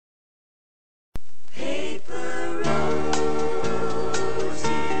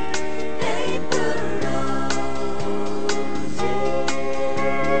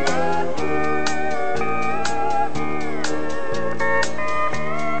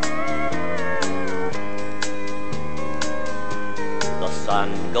sun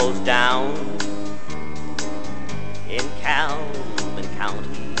goes down in Calvin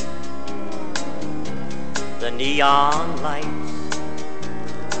County. The neon lights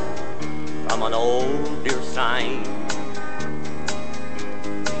from an old beer sign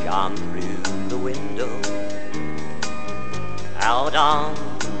shone through the window out on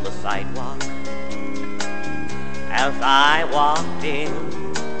the sidewalk. As I walked in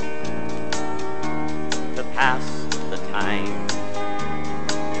to pass the time,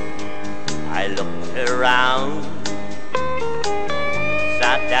 I looked around,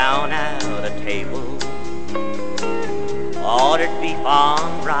 sat down at a table, ordered beef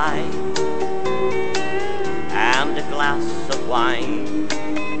on rye and a glass of wine.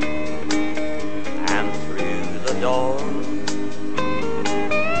 And through the door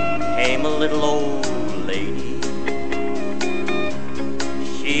came a little old lady.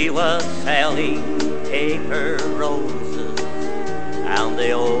 She was selling paper roses, and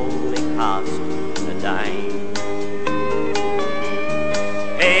they only cost a dime.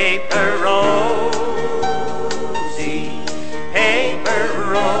 Paper Rosie, paper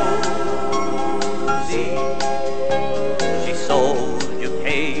Rosie, she sold you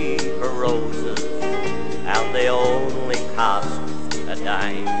paper roses, and they only cost a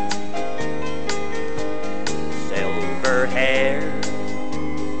dime. Silver hair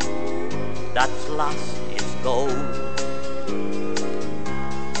that's lost its gold,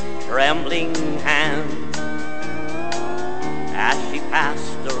 trembling hand as she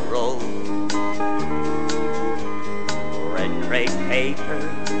passed the road. Red crepe paper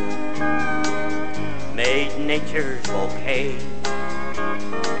made nature's bouquet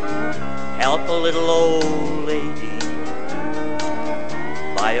help a little old lady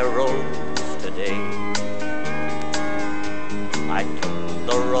buy a rose today. I took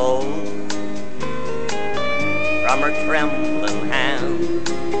the rose from her trembling hand,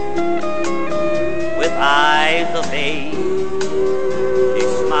 with eyes of age she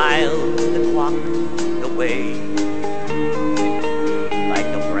smiled and walked away. Like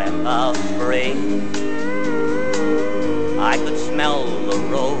a breath of spring, I could smell the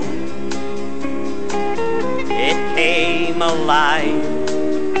rose. It came alive,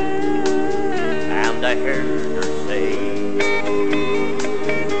 and I heard her say,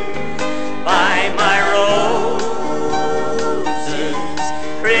 "Buy my roses,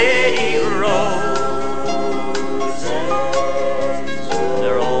 pretty roses.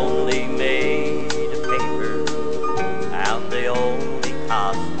 They're only made of paper, and they only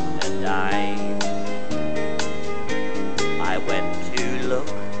cost a dime." I went to look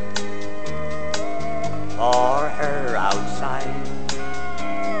for her outside.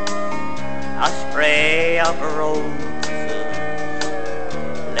 A spray of roses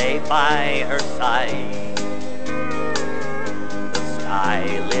lay by her side. The sky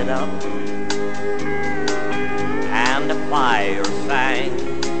lit up and the choir sang,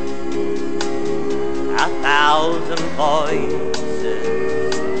 1,000 voices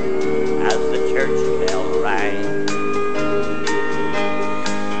as the church bell rang.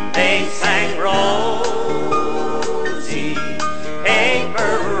 They sang Rosie,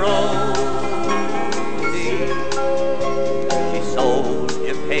 paper Rosie, she sold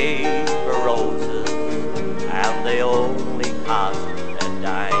you paper roses, and they only cost a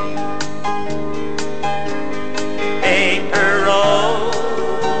dime. Paper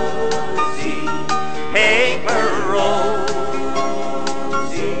Rosie, paper Rosie,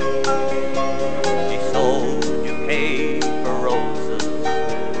 she sold you paper roses,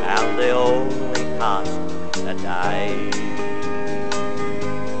 and they only cost a dime.